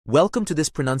Welcome to this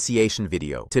pronunciation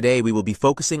video. Today we will be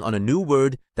focusing on a new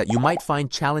word that you might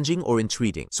find challenging or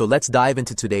intriguing. So let's dive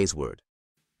into today's word.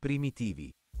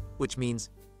 Primitivi, which means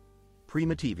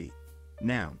Primitivi.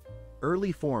 Noun.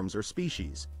 Early forms or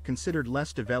species, considered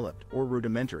less developed or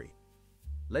rudimentary.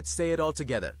 let's say it all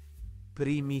together.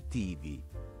 Primitivi.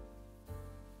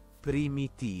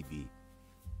 Primitivi.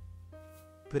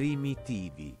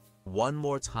 Primitivi. One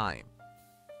more time.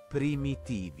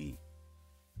 Primitivi.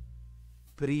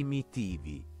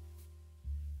 Primitivi.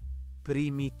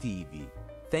 Primitivi.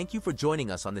 Thank you for joining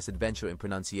us on this adventure in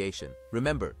pronunciation.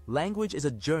 Remember, language is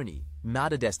a journey,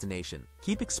 not a destination.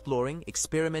 Keep exploring,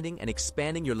 experimenting, and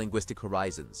expanding your linguistic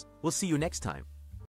horizons. We'll see you next time.